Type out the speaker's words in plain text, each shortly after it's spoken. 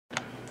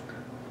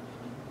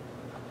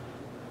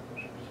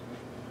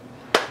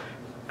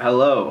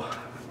Hello.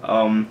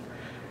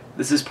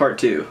 This is part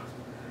 2.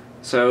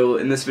 So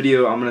in this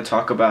video I'm going to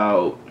talk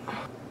about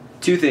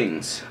two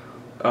things.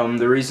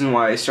 The reason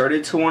why I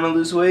started to want to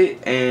lose weight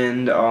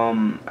and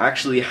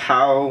actually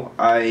how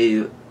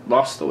I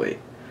lost the weight.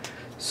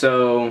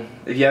 So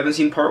if you haven't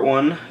seen part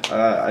 1,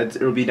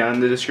 it'll be down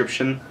in the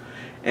description,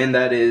 and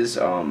that is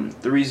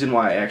the reason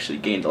why I actually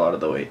gained a lot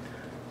of the weight.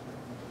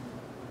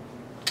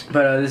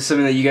 But this is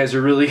something that you guys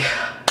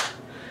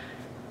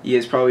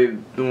probably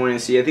been wanting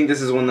to see. I think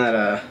this is one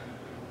that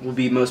will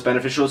be most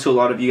beneficial to a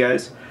lot of you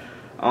guys.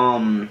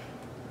 And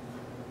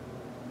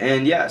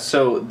yeah,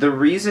 so the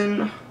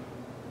reason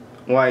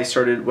why I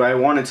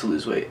wanted to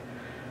lose weight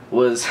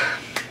was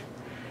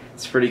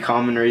it's a pretty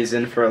common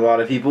reason for a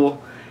lot of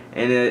people,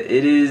 and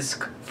it is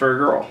for a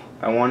girl.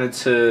 I wanted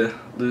to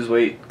lose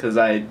weight because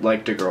I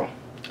liked a girl.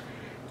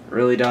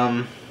 Really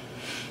dumb.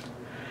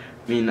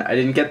 I mean, I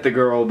didn't get the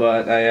girl,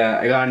 but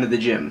I got into the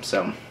gym,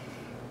 so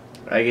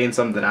I gained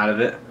something out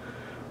of it.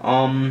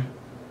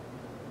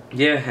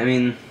 Yeah, I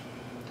mean,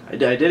 I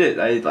did it.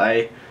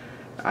 I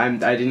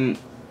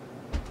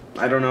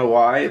don't know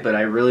why, but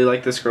I really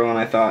liked this girl, and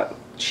I thought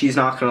she's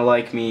not gonna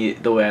like me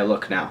the way I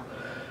look now.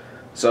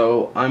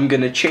 So I'm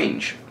gonna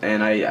change,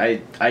 and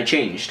I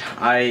changed.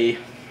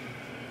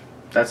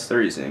 That's the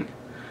reasoning.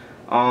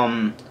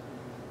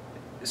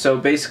 So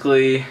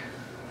basically,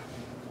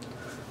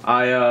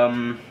 I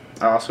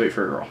lost weight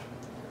for a girl.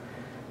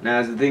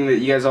 Now, the thing that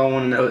you guys all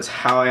want to know is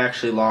how I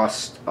actually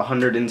lost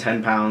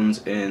 110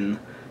 pounds in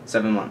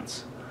 7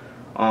 months.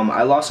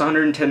 I lost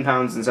 110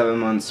 pounds in 7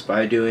 months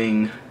by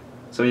doing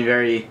something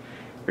very,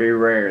 very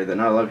rare that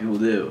not a lot of people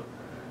do.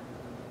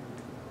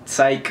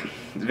 Psych.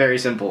 It's very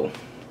simple.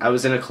 I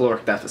was in a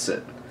caloric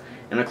deficit.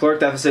 And a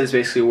caloric deficit is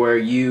basically where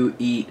you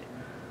eat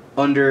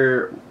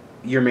under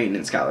your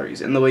maintenance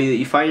calories. And the way that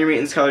you find your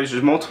maintenance calories,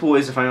 there's multiple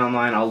ways to find it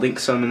online. I'll link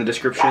some in the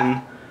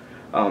description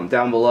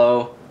down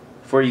below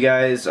for you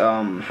guys,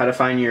 how to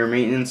find your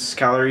maintenance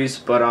calories.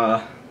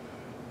 But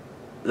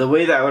the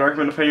way that I would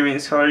recommend to find your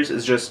maintenance calories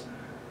is just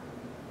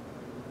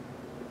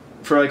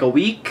for like a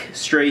week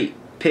straight,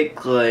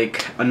 pick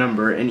like a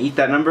number and eat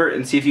that number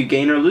and see if you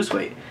gain or lose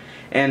weight,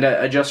 and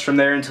adjust from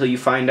there until you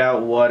find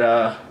out what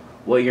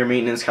your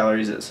maintenance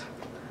calories is.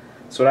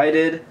 That's what I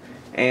did,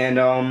 and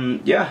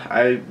yeah,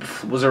 I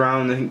was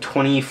around, I think,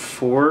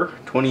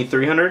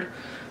 2,300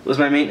 was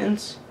my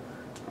maintenance.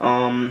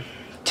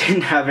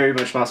 Didn't have very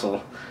much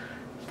muscle.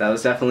 That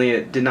was definitely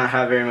it. Did not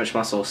have very much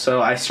muscle.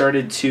 So I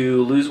started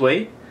to lose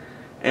weight,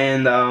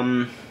 and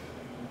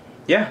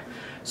yeah.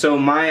 So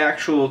my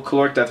actual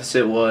caloric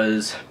deficit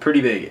was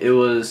pretty big. It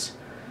was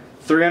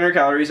 300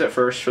 calories at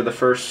first for the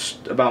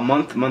first about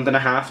month and a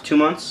half, 2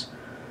 months.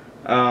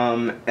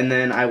 And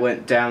then I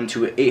went down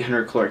to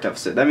 800 caloric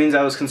deficit. That means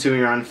I was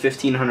consuming around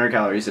 1,500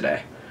 calories a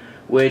day,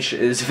 which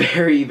is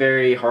very,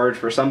 very hard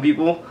for some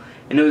people.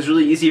 And it was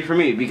really easy for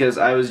me because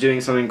I was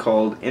doing something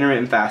called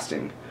intermittent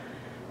fasting.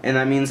 And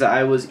that means that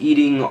I was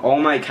eating all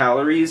my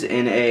calories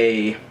in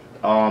a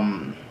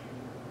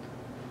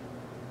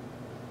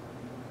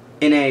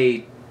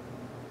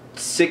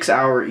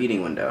 6-hour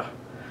eating window.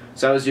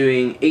 So I was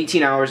doing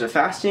 18 hours of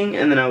fasting,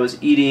 and then I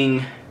was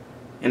eating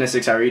in a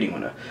 6-hour eating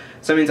window.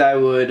 So that means I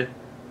would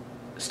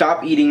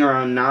stop eating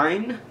around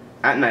 9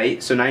 at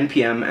night, so 9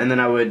 p.m., and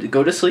then I would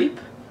go to sleep,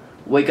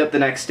 wake up the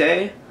next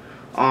day,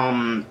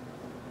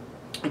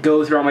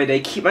 go throughout my day,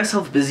 keep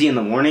myself busy in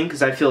the morning,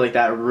 because I feel like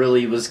that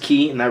really was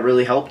key, and that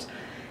really helped.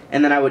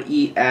 And then I would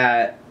eat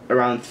at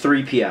around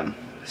 3 p.m.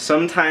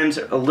 Sometimes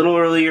a little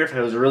earlier if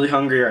I was really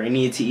hungry or I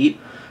needed to eat,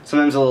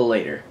 sometimes a little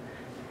later.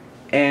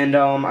 And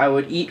I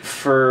would eat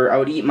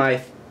my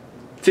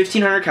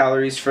 1,500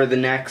 calories for the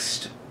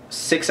next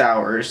 6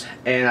 hours,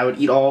 and I would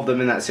eat all of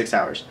them in that 6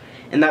 hours.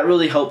 And that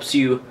really helps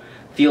you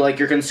feel like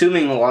you're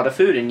consuming a lot of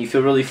food and you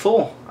feel really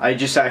full. I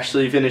just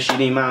actually finished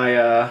eating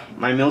my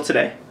my meal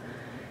today,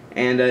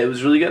 and it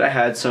was really good. I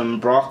had some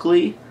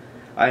broccoli,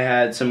 I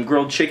had some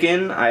grilled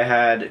chicken, I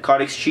had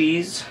cottage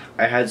cheese,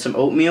 I had some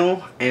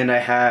oatmeal, and I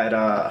had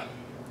a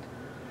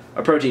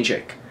protein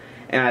shake.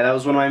 And that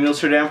was one of my meals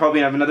for today. I'm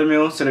probably gonna have another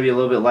meal. It's gonna be a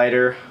little bit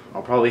lighter.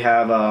 I'll probably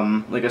have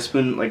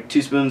like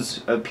 2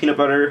 spoons of peanut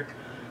butter,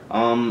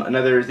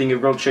 another thing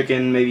of grilled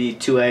chicken, maybe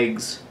 2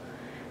 eggs,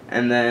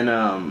 and then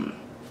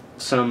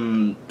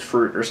some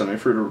fruit or something,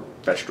 fruit or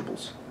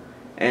vegetables.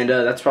 And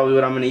that's probably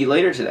what I'm gonna eat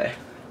later today.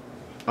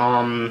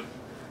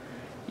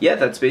 Yeah,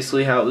 that's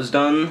basically how it was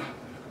done.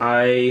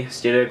 I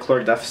stayed at a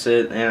caloric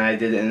deficit and I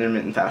did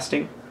intermittent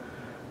fasting.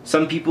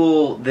 Some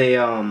people,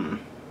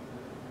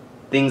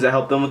 things that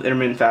help them with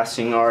intermittent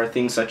fasting are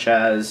things such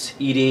as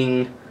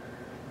eating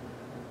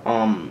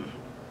one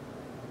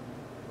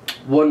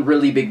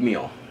really big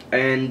meal,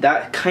 and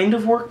that kind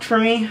of worked for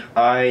me.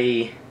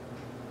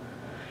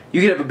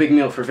 You could have a big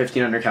meal for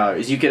 1,500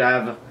 calories. You could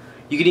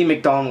eat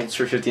McDonald's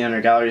for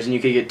 1,500 calories, and you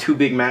could get 2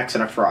 Big Macs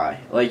and a fry.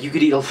 Like, you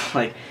could eat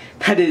like,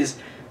 that is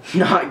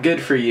not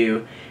good for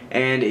you,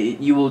 and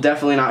you will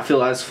definitely not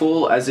feel as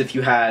full as if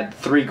you had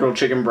 3 grilled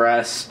chicken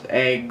breasts,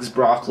 eggs,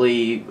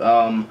 broccoli,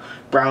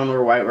 brown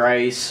or white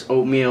rice,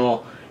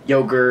 oatmeal,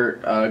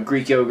 yogurt,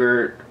 Greek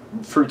yogurt,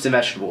 fruits and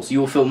vegetables. You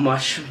will feel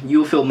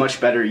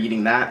much better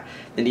eating that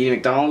than eating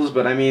McDonald's.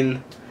 But I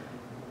mean,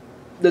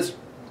 that's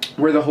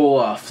where the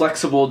whole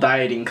flexible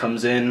dieting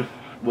comes in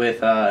with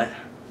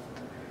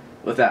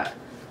that.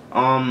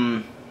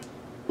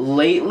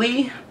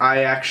 Lately,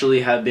 I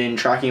actually have been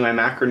tracking my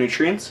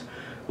macronutrients,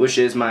 which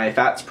is my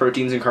fats,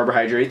 proteins, and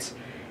carbohydrates,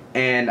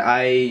 and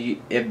I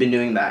have been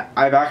doing that.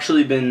 I've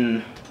actually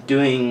been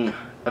doing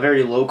a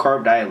very low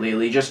carb diet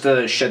lately just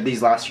to shed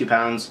these last few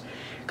pounds,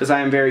 because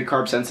I am very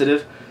carb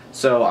sensitive,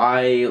 so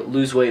I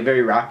lose weight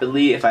very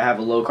rapidly if I have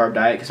a low carb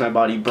diet because my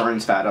body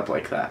burns fat up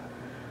like that.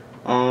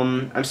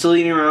 I'm still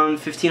eating around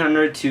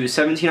 1,500 to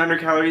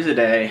 1,700 calories a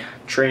day,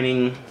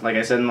 training, like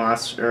I said in the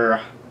last,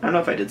 I don't know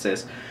if I did say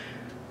this,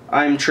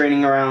 I'm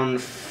training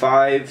around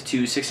 5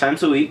 to 6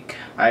 times a week.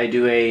 I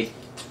do a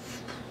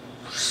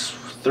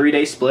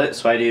 3-day split,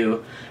 so I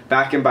do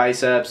back and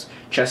biceps,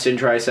 chest and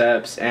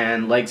triceps,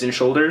 and legs and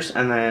shoulders,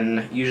 and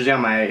then usually on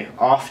my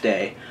off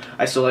day,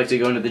 I still like to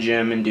go into the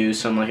gym and do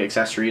some like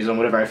accessories on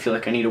whatever I feel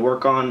like I need to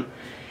work on,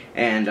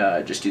 and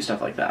just do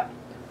stuff like that.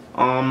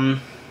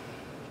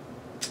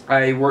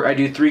 I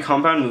do 3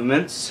 compound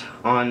movements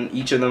on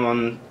each of them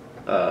on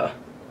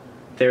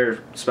their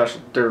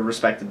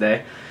respective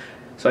day.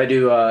 So I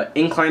do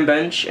incline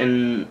bench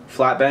and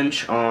flat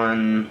bench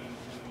on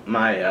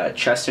my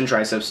chest and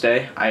triceps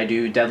day. I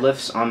do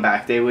deadlifts on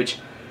back day, which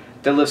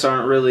deadlifts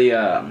aren't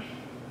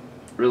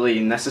really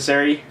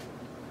necessary,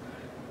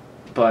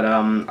 but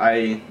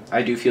I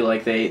do feel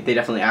like they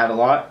definitely add a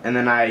lot. And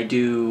then I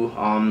do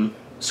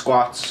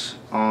squats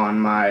on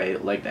my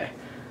leg day.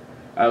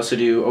 I also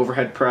do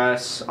overhead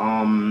press,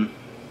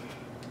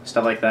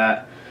 stuff like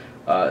that,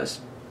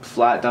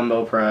 flat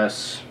dumbbell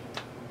press,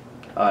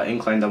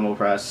 incline dumbbell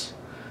press,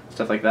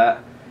 stuff like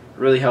that.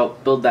 Really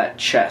help build that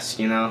chest,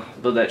 you know,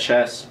 build that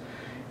chest.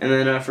 And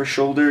then for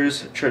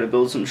shoulders, try to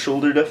build some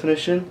shoulder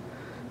definition.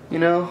 You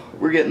know,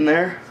 we're getting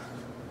there.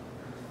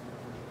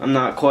 I'm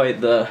not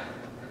quite the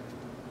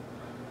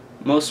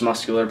most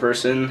muscular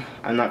person.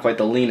 I'm not quite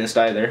the leanest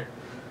either,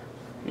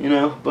 you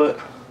know, but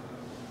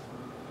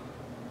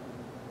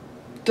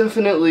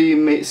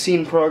definitely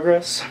seen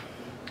progress.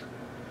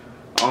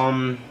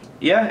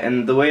 Yeah,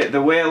 and the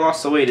way I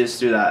lost the weight is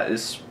through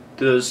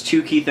those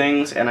 2 key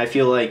things. And I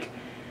feel like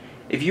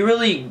if you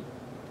really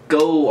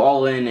go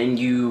all in and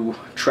you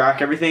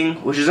track everything,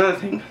 which is another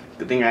thing,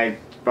 good thing I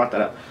brought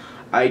that up.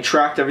 I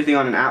tracked everything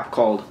on an app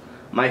called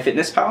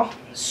MyFitnessPal.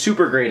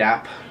 Super great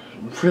app,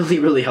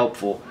 really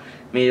helpful.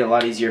 Made it a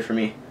lot easier for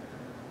me.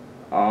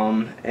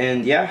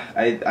 And yeah,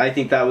 I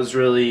think those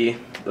are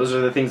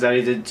the things that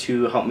I did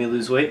to help me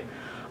lose weight.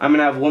 I'm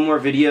gonna have one more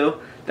video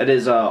that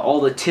is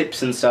all the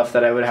tips and stuff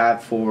that I would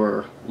have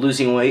for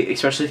losing weight,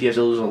 especially if you have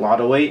to lose a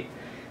lot of weight.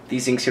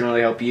 These things can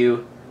really help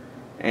you.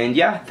 And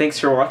yeah, thanks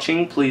for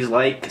watching. Please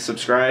like,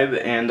 subscribe,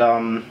 and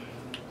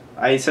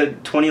I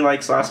said 20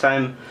 likes last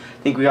time.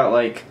 I think we got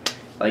like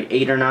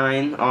 8 or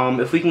 9.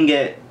 If we can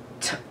get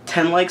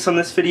 10 likes on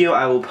this video,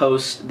 I will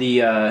post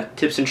the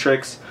tips and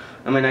tricks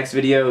on my next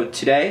video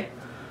today.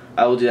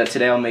 I will do that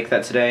today. I'll make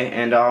that today.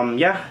 And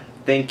yeah,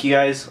 thank you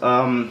guys.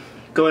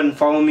 Go ahead and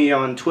follow me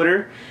on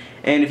Twitter.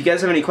 And if you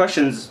guys have any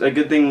questions, a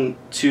good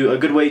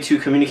way to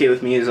communicate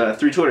with me is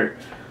through Twitter.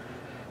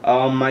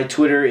 My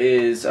Twitter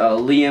is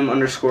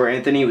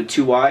Liam_Anthony with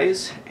 2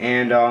 Y's.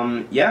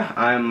 And yeah,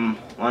 I'm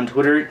on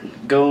Twitter.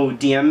 Go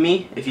DM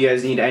me if you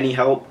guys need any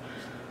help.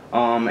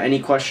 Any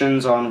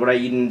questions on what I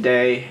eat in a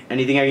day,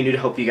 anything I can do to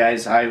help you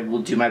guys, I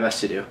will do my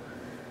best to do.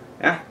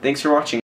 Yeah, thanks for watching.